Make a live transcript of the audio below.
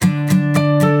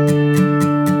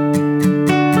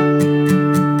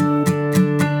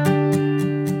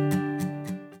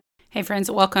friends,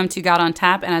 welcome to God on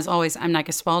Tap. And as always, I'm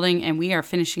Nika Spalding, and we are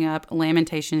finishing up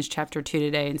Lamentations chapter 2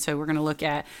 today. And so we're going to look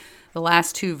at the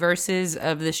last two verses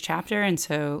of this chapter. And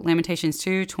so Lamentations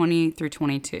 2, 20 through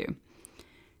 22.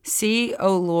 See,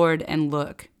 O Lord, and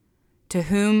look. To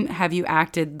whom have you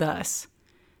acted thus?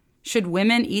 Should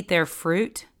women eat their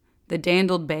fruit, the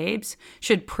dandled babes?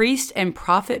 Should priest and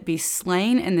prophet be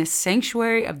slain in the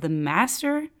sanctuary of the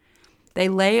Master? They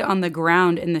lay on the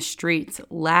ground in the streets,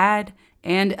 lad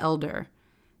and elder.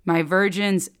 My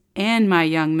virgins and my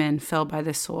young men fell by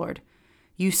the sword.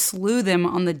 You slew them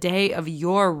on the day of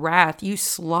your wrath. You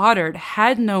slaughtered,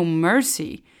 had no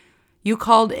mercy. You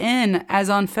called in, as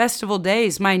on festival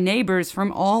days, my neighbors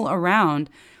from all around.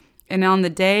 And on the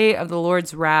day of the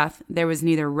Lord's wrath, there was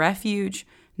neither refuge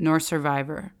nor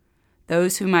survivor.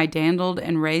 Those whom I dandled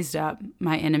and raised up,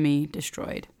 my enemy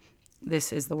destroyed.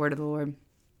 This is the word of the Lord.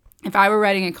 If I were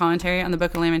writing a commentary on the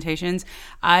book of Lamentations,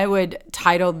 I would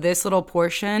title this little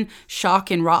portion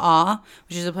Shock and Ra'ah,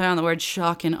 which is a play on the word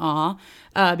shock and awe,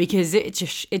 because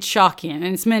it's shocking, and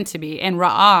it's meant to be. And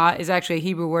Ra'ah is actually a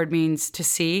Hebrew word, means to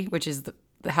see, which is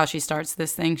how she starts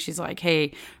this thing. She's like,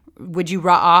 hey, would you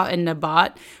Ra'ah and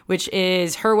Nabat, which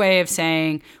is her way of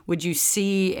saying, would you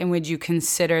see and would you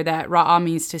consider? That Ra'ah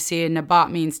means to see and Nabat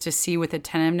means to see with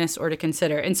attentiveness or to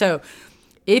consider. And so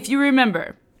if you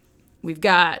remember, we've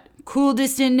got cool,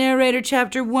 distant narrator,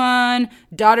 chapter 1,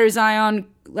 daughter Zion,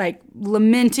 like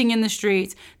lamenting in the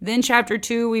streets. Then chapter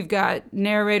 2, we've got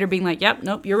narrator being like, yep,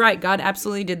 nope, you're right. God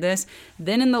absolutely did this.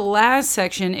 Then in the last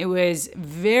section, it was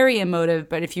very emotive.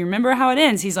 But if you remember how it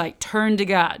ends, he's like, turn to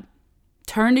God.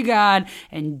 Turn to God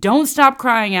and don't stop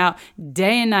crying out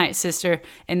day and night, sister.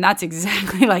 And that's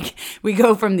exactly like we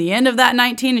go from the end of that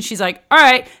 19 and she's like, all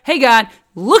right, hey God,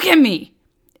 look at me.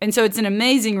 And so it's an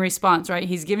amazing response, right?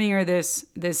 He's giving her this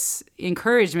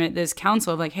encouragement, this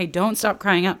counsel of like, hey, don't stop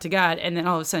crying out to God. And then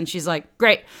all of a sudden she's like,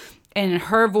 great. And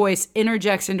her voice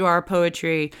interjects into our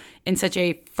poetry in such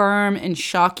a firm and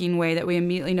shocking way that we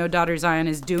immediately know daughter Zion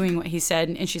is doing what he said.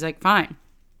 And she's like, fine.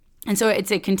 And so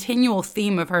it's a continual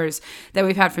theme of hers that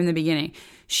we've had from the beginning.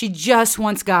 She just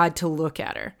wants God to look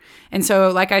at her. And so,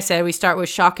 like I said, we start with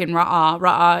shock and Ra'ah.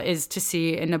 Ra'ah is to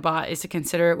see and Nabat is to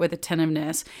consider it with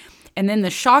attentiveness. And then the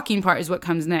shocking part is what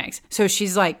comes next. So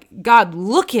she's like, God,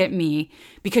 look at me,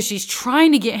 because she's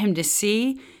trying to get him to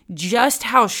see just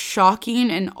how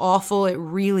shocking and awful it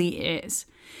really is.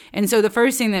 And so the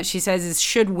first thing that she says is,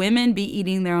 should women be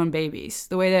eating their own babies?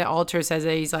 The way that Alter says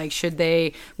it, he's like, should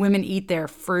women eat their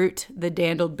fruit, the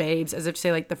dandled babes, as if to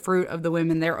say like the fruit of the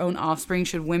women, their own offspring,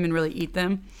 should women really eat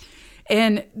them?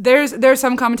 And there's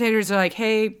some commentators that are like,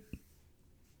 hey,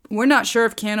 we're not sure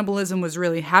if cannibalism was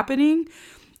really happening,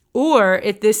 or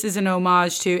if this is an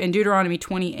homage to, in Deuteronomy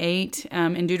 28,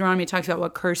 in Deuteronomy it talks about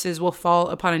what curses will fall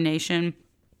upon a nation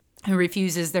who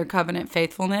refuses their covenant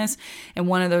faithfulness. And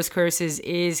one of those curses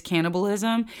is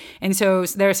cannibalism. And so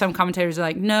there are some commentators who are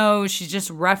like, no, she's just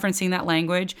referencing that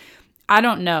language. I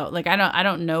don't know. Like, I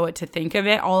don't know what to think of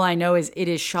it. All I know is it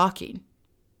is shocking,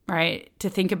 right? To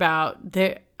think about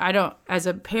as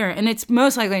a parent, and it's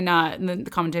most likely not, and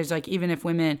the commentators are like, even if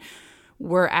women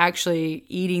were actually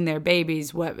eating their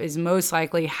babies, what is most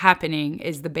likely happening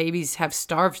is the babies have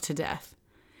starved to death.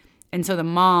 And so the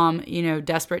mom,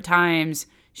 desperate times,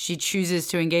 she chooses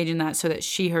to engage in that so that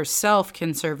she herself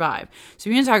can survive.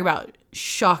 So we're going to talk about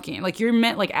shocking. Like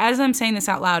as I'm saying this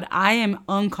out loud, I am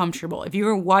uncomfortable. If you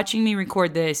were watching me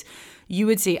record this, you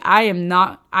would see I am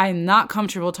not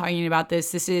comfortable talking about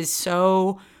this. This is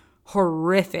so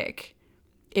horrific.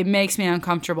 It makes me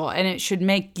uncomfortable, and it should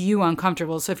make you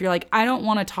uncomfortable. So if you're like, I don't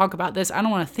want to talk about this, I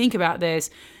don't want to think about this,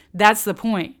 that's the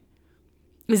point.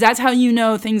 Because that's how you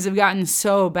know things have gotten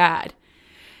so bad.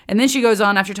 And then she goes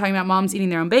on, after talking about moms eating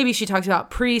their own babies, she talks about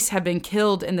priests have been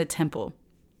killed in the temple.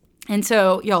 And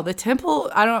so, y'all, the temple,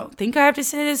 I don't think I have to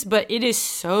say this, but it is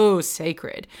so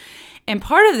sacred. And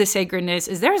part of the sacredness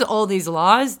is there's all these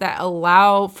laws that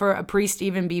allow for a priest to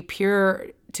even be pure,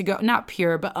 to go, not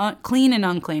pure, but clean and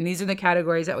unclean. These are the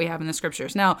categories that we have in the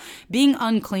scriptures. Now, being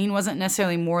unclean wasn't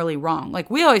necessarily morally wrong. Like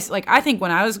we always, I think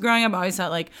when I was growing up, I always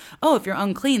thought oh, if you're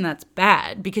unclean, that's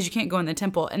bad because you can't go in the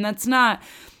temple. And that's not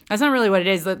really what it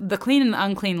is. The clean and the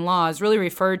unclean laws really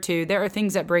refer to, there are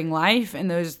things that bring life and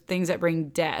those things that bring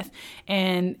death.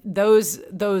 And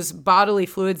those bodily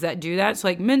fluids that do that, so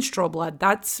like menstrual blood,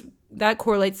 that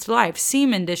correlates to life.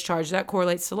 Semen discharge, that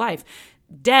correlates to life.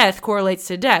 Death correlates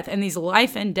to death. And these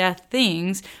life and death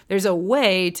things, there's a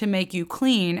way to make you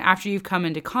clean after you've come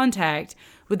into contact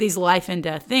with these life and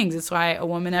death things. That's why a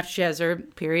woman, after she has her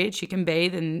period, she can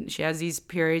bathe and she has these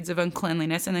periods of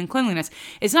uncleanliness and then cleanliness.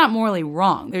 It's not morally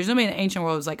wrong. There's nobody in the ancient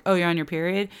world who's like, oh, you're on your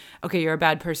period? Okay, you're a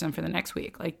bad person for the next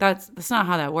week. Like that's not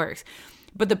how that works.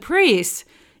 But the priests,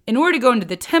 in order to go into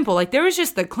the temple, like there was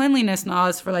just the cleanliness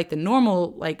laws for like the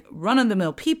normal, like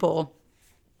run-of-the-mill people.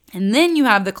 And then you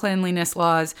have the cleanliness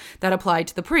laws that apply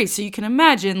to the priests. So you can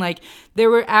imagine, like, there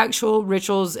were actual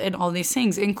rituals and all these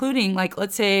things, including, like,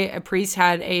 let's say a priest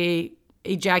had a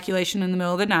ejaculation in the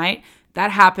middle of the night.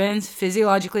 That happens.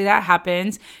 Physiologically, that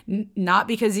happens. Not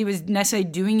because he was necessarily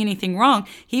doing anything wrong.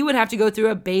 He would have to go through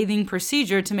a bathing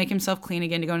procedure to make himself clean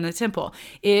again to go into the temple.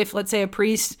 If, let's say, a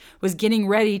priest was getting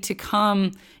ready to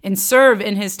come and serve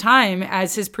in his time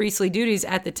as his priestly duties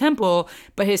at the temple,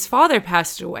 but his father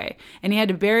passed away and he had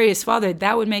to bury his father,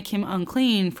 that would make him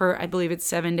unclean for, I believe it's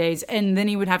 7 days. And then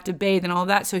he would have to bathe and all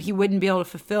that, so he wouldn't be able to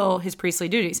fulfill his priestly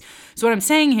duties. So what I'm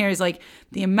saying here is, like,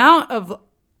 the amount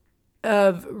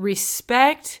of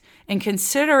respect and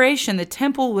consideration the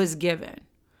temple was given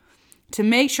to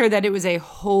make sure that it was a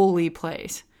holy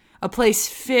place, a place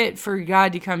fit for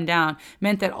God to come down,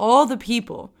 meant that all the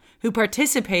people who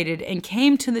participated and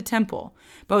came to the temple,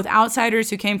 both outsiders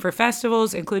who came for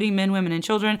festivals, including men, women, and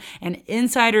children, and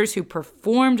insiders who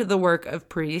performed the work of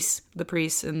priests, the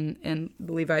priests and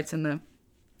the Levites and the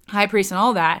high priest and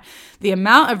all that, the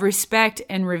amount of respect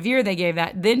and revere they gave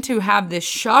that, then to have this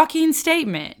shocking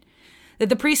statement that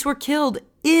the priests were killed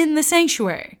in the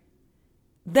sanctuary.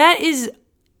 That is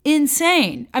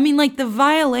insane. I mean, like, the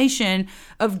violation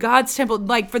of God's temple,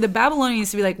 like, for the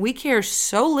Babylonians to be like, we care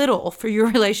so little for your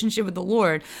relationship with the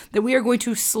Lord that we are going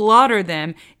to slaughter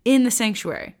them in the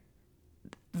sanctuary.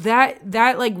 That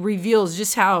like reveals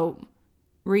just how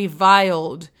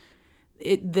reviled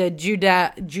the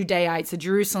Judaites, the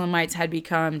Jerusalemites had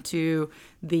become to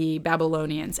the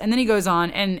Babylonians. And then he goes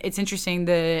on, and it's interesting,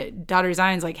 the daughter of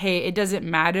Zion's like, hey, it doesn't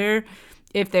matter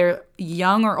if they're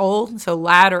young or old, so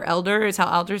lad or elder is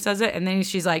how Elder says it. And then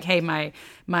she's like, hey, my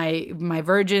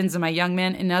virgins and my young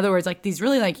men. In other words, like, these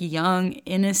really like young,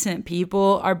 innocent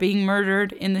people are being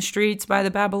murdered in the streets by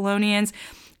the Babylonians.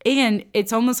 And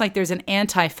it's almost like there's an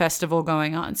anti-festival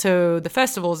going on. So the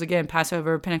festivals, again,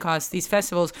 Passover, Pentecost, these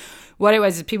festivals, what it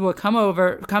was is people would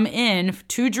come in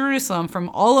to Jerusalem from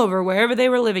all over, wherever they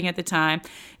were living at the time.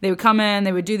 They would come in,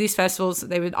 they would do these festivals.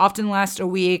 They would often last a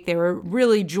week. They were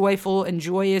really joyful and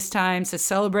joyous times to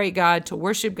celebrate God, to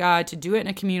worship God, to do it in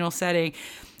a communal setting.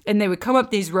 And they would come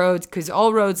up these roads, because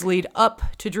all roads lead up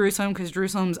to Jerusalem, because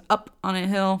Jerusalem's up on a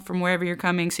hill from wherever you're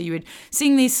coming. So you would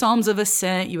sing these psalms of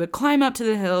ascent. You would climb up to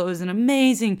the hill. It was an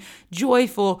amazing,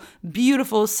 joyful,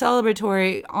 beautiful,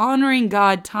 celebratory, honoring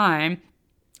God time.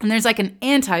 And there's like an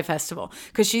anti-festival,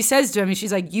 because she says to him,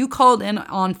 she's like, you called in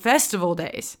on festival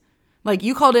days. Like,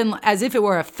 you called in as if it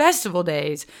were a festival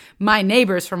days, my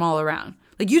neighbors from all around.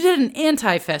 Like, you did an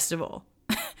anti-festival.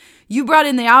 You brought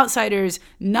in the outsiders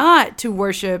not to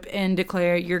worship and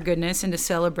declare your goodness and to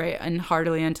celebrate and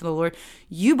heartily unto the Lord.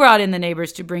 You brought in the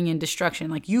neighbors to bring in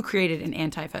destruction. Like, you created an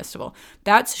anti-festival.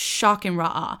 That's shock and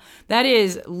ra'ah. That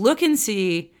is, look and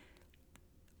see.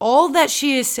 All that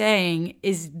she is saying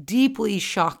is deeply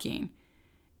shocking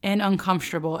and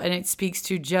uncomfortable. And it speaks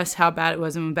to just how bad it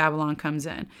was when Babylon comes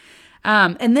in.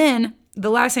 And then the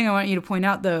last thing I want you to point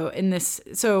out, though, in this,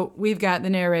 so we've got the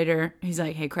narrator. He's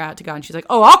like, hey, cry out to God. And she's like,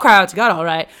 oh, I'll cry out to God, all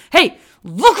right. Hey,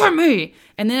 look at me.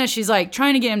 And then as she's like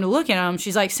trying to get him to look at him,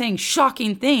 she's like saying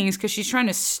shocking things because she's trying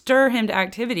to stir him to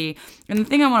activity. And the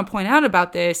thing I want to point out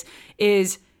about this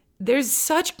is there's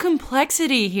such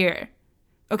complexity here.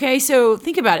 Okay, so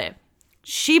think about it.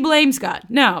 She blames God.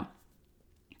 Now,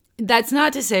 that's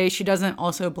not to say she doesn't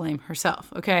also blame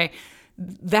herself, okay?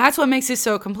 That's what makes it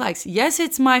so complex. Yes,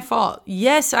 it's my fault.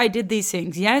 Yes, I did these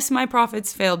things. Yes, my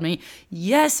prophets failed me.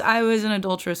 Yes, I was an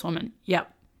adulterous woman.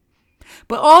 Yep.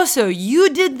 But also, you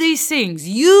did these things.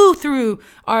 You threw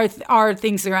our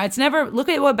things around. It's never, look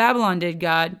at what Babylon did,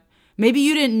 God. Maybe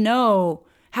you didn't know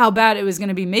how bad it was going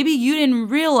to be. Maybe you didn't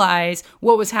realize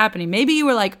what was happening. Maybe you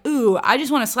were like, ooh, I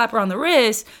just want to slap her on the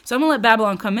wrist, so I'm going to let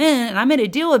Babylon come in, and I made a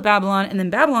deal with Babylon, and then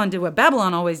Babylon did what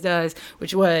Babylon always does,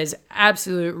 which was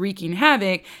absolute wreaking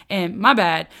havoc, and my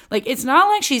bad. Like, it's not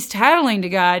like she's tattling to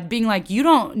God, being like, you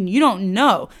don't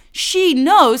know. She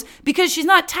knows, because she's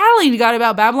not tattling to God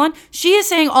about Babylon. She is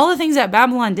saying all the things that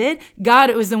Babylon did,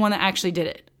 God was the one that actually did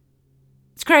it.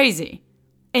 It's crazy.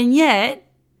 And yet,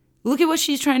 look at what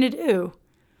she's trying to do.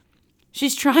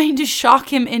 She's trying to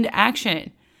shock him into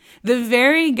action. The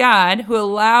very God who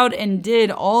allowed and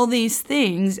did all these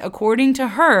things, according to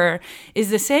her, is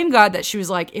the same God that she was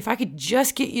like, if I could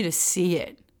just get you to see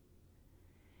it.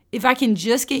 if I can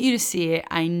just get you to see it,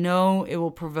 I know it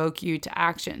will provoke you to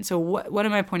action. So what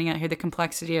am I pointing out here? The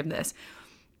complexity of this.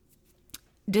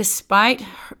 Despite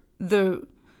the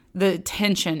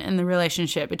tension in the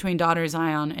relationship between daughter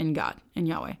Zion and God and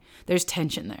Yahweh, there's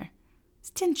tension there. It's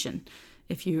tension.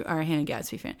 If you are a Hannah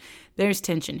Gadsby fan, there's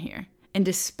tension here. And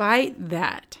despite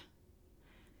that,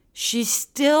 she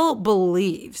still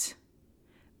believes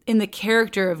in the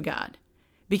character of God,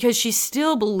 because she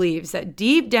still believes that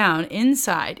deep down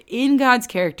inside, in God's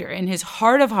character, in his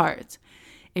heart of hearts,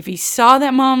 if he saw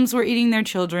that moms were eating their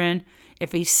children,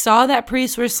 if he saw that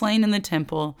priests were slain in the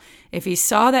temple, if he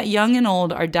saw that young and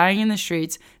old are dying in the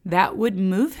streets, that would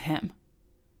move him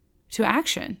to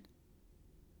action.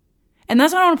 And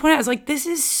that's what I want to point out. It's like, this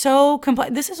is so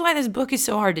complex. This is why this book is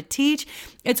so hard to teach.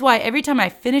 It's why every time I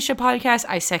finish a podcast,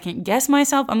 I second guess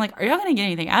myself. I'm like, are y'all going to get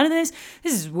anything out of this?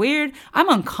 This is weird. I'm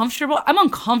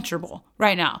uncomfortable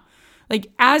right now. Like,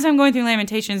 as I'm going through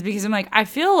Lamentations, because I'm like, I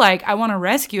feel like I want to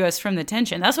rescue us from the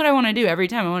tension. That's what I want to do every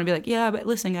time. I want to be like, yeah, but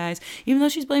listen, guys, even though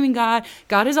she's blaming God,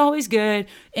 God is always good.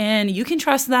 And you can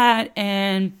trust that.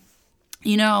 And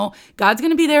you know, God's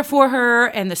going to be there for her,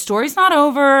 and the story's not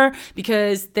over,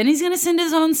 because then he's going to send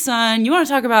his own son. You want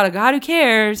to talk about a God who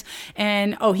cares,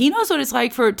 and he knows what it's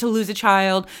like to lose a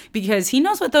child, because he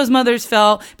knows what those mothers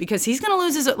felt, because he's going to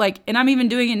lose his, and I'm even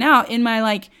doing it now in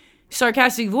my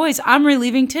sarcastic voice. I'm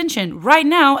relieving tension right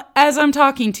now as I'm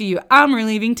talking to you. I'm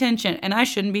relieving tension, and I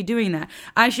shouldn't be doing that.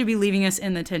 I should be leaving us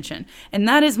in the tension. And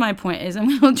that is my point, is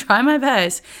I'm going to try my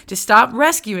best to stop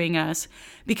rescuing us,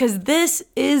 because this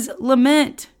is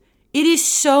lament. It is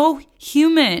so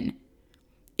human.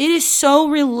 It is so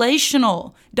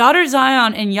relational. Daughter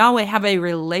Zion and Yahweh have a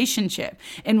relationship,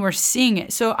 and we're seeing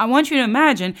it. So I want you to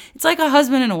imagine, it's like a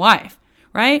husband and a wife,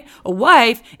 right? A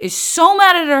wife is so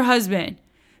mad at her husband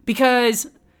because,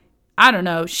 I don't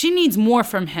know, she needs more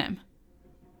from him.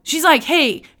 She's like,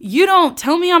 hey, you don't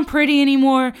tell me I'm pretty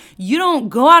anymore. You don't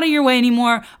go out of your way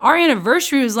anymore. Our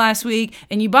anniversary was last week,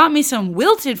 and you bought me some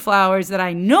wilted flowers that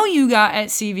I know you got at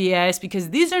CVS,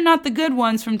 because these are not the good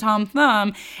ones from Tom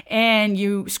Thumb. And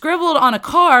you scribbled on a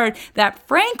card that,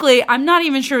 frankly, I'm not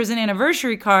even sure was an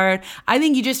anniversary card. I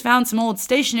think you just found some old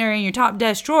stationery in your top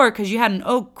desk drawer because you had an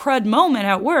oh crud moment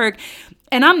at work,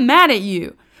 and I'm mad at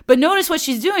you. But notice what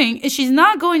she's doing is she's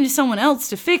not going to someone else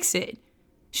to fix it.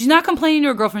 She's not complaining to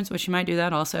her girlfriends, which she might do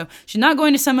that also. She's not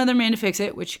going to some other man to fix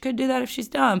it, which she could do that if she's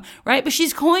dumb, right? But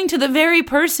she's going to the very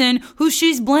person who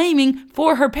she's blaming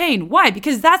for her pain. Why?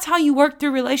 Because that's how you work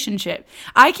through relationship.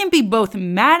 I can be both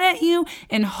mad at you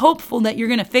and hopeful that you're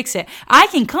going to fix it. I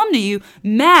can come to you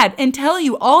mad and tell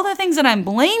you all the things that I'm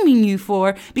blaming you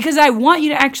for, because I want you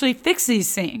to actually fix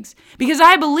these things. Because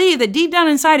I believe that deep down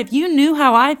inside, if you knew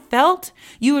how I felt,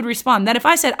 you would respond. That if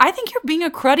I said, I think you're being a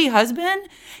cruddy husband,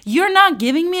 you're not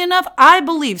giving me enough, I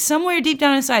believe somewhere deep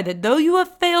down inside that though you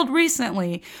have failed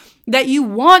recently, that you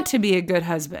want to be a good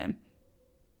husband.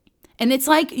 And it's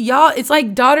like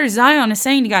daughter Zion is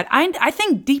saying to God, I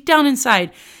think deep down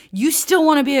inside, you still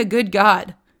want to be a good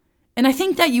God. And I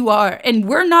think that you are. And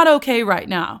we're not okay right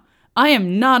now. I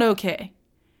am not okay.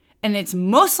 And it's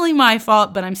mostly my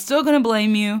fault, but I'm still going to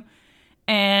blame you.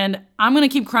 And I'm going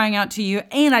to keep crying out to you.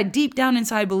 And I deep down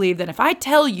inside believe that if I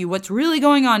tell you what's really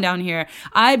going on down here,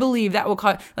 I believe that will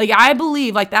cause, I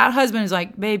believe that husband is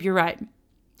like, babe, you're right.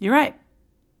 You're right.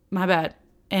 My bad.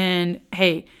 And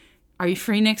hey, are you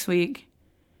free next week?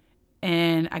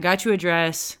 And I got you a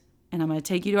dress, and I'm going to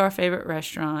take you to our favorite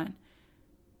restaurant.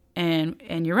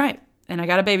 And you're right. And I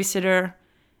got a babysitter,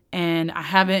 and I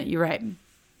haven't, you're right. And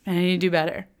I need to do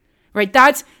better. Right?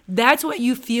 That's what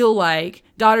you feel like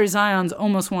daughter Zion's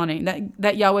almost wanting.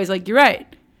 That Yahweh's like, you're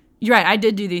right. You're right. I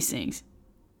did do these things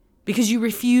because you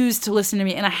refused to listen to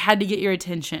me, and I had to get your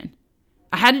attention.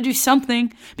 I had to do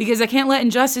something because I can't let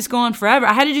injustice go on forever.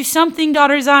 I had to do something,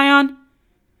 daughter Zion.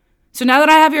 So now that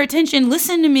I have your attention,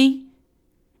 listen to me.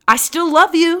 I still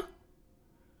love you.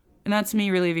 And that's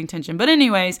me relieving tension. But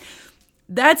anyways,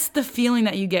 that's the feeling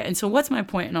that you get. And so what's my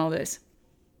point in all this?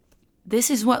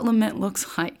 This is what lament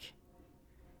looks like.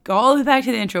 Go all the way back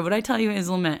to the intro. What I tell you is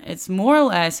lament. It's more or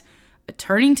less a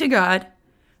turning to God,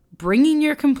 bringing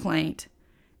your complaint,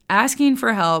 asking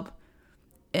for help,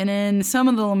 and in some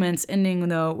of the laments ending,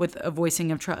 though, with a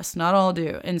voicing of trust. Not all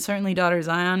do. And certainly daughter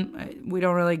Zion, we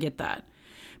don't really get that.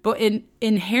 But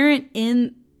inherent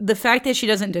in the fact that she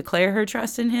doesn't declare her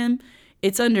trust in him,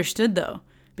 it's understood, though,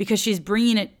 because she's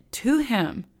bringing it to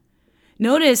him.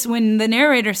 Notice when the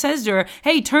narrator says to her,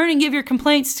 hey, turn and give your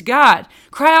complaints to God.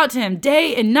 Cry out to him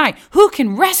day and night. Who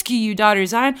can rescue you, daughter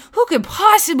Zion? Who could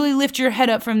possibly lift your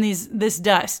head up from this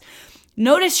dust?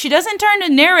 Notice she doesn't turn to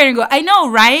the narrator and go, I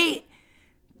know, right?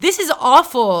 This is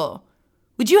awful.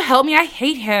 Would you help me? I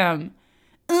hate him.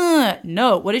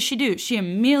 No. What does she do? She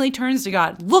immediately turns to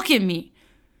God. Look at me.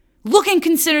 Look and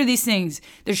consider these things.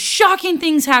 There's shocking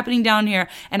things happening down here,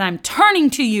 and I'm turning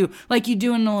to you like you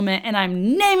do in the lament, and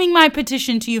I'm naming my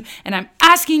petition to you, and I'm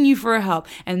asking you for help.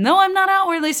 And though I'm not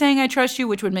outwardly saying I trust you,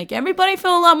 which would make everybody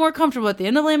feel a lot more comfortable at the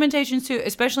end of Lamentations 2,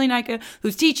 especially Nika,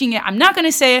 who's teaching it, I'm not going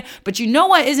to say it, but you know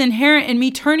what is inherent in me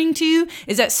turning to you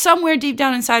is that somewhere deep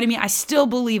down inside of me, I still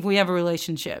believe we have a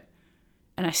relationship,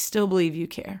 and I still believe you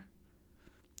care.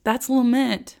 That's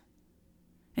lament.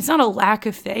 It's not a lack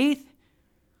of faith.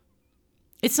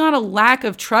 It's not a lack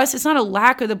of trust. It's not a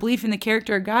lack of the belief in the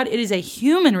character of God. It is a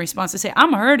human response to say,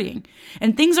 I'm hurting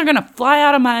and things are going to fly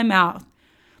out of my mouth.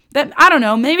 That, I don't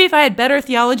know, maybe if I had better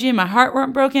theology and my heart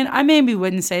weren't broken, I maybe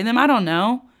wouldn't say them. I don't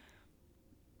know.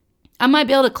 I might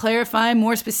be able to clarify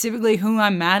more specifically who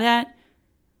I'm mad at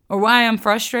or why I'm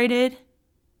frustrated.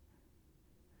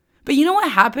 But you know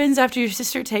what happens after your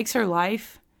sister takes her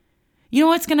life? You know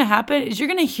what's going to happen is you're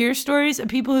going to hear stories of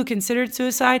people who considered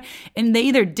suicide and they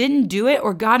either didn't do it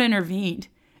or God intervened.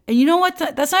 And you know what?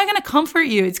 That's not going to comfort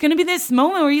you. It's going to be this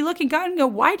moment where you look at God and go,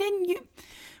 why didn't you?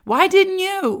 Why didn't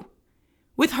you?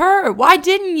 With her, why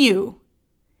didn't you?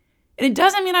 And it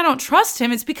doesn't mean I don't trust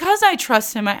him. It's because I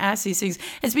trust him I ask these things.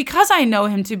 It's because I know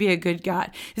him to be a good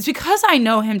God. It's because I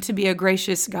know him to be a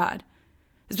gracious God.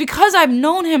 It's because I've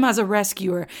known him as a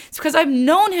rescuer. It's because I've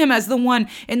known him as the one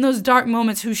in those dark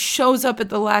moments who shows up at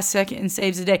the last second and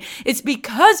saves the day. It's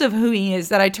because of who he is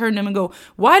that I turn to him and go,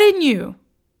 why didn't you?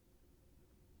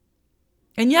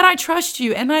 And yet I trust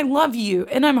you and I love you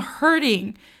and I'm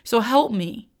hurting. So help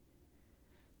me.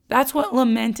 That's what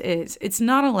lament is. It's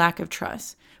not a lack of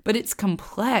trust, but it's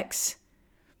complex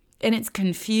and it's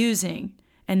confusing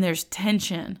and there's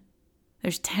tension.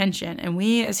 There's tension, and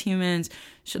we as humans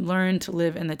should learn to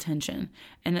live in the tension,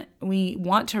 and we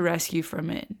want to rescue from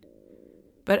it.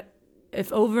 But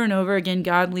if over and over again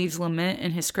God leaves lament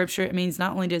in his scripture, it means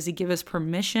not only does he give us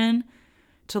permission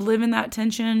to live in that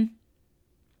tension,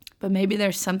 but maybe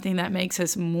there's something that makes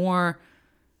us more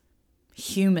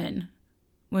human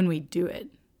when we do it,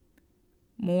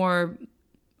 more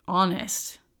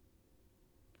honest,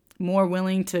 more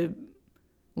willing to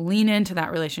lean into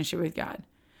that relationship with God.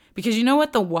 Because you know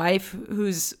what? The wife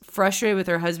who's frustrated with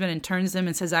her husband and turns to him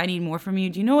and says, I need more from you.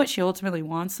 Do you know what she ultimately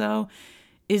wants, though?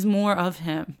 Is more of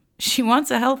him. She wants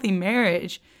a healthy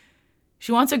marriage.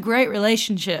 She wants a great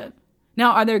relationship.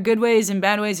 Now, are there good ways and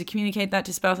bad ways to communicate that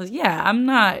to spouses? Yeah,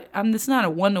 it's not a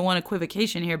one-to-one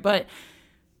equivocation here, but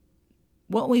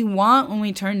what we want when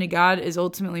we turn to God is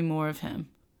ultimately more of him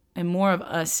and more of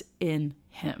us in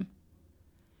him.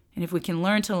 And if we can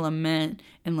learn to lament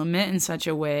and lament in such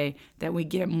a way that we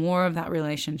get more of that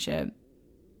relationship,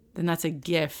 then that's a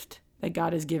gift that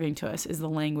God is giving to us, is the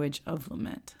language of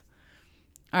lament.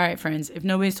 All right, friends, if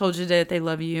nobody's told you today that they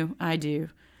love you, I do.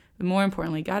 But more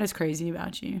importantly, God is crazy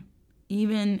about you.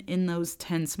 Even in those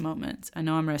tense moments. I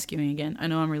know I'm rescuing again. I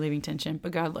know I'm relieving tension,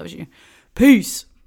 but God loves you. Peace.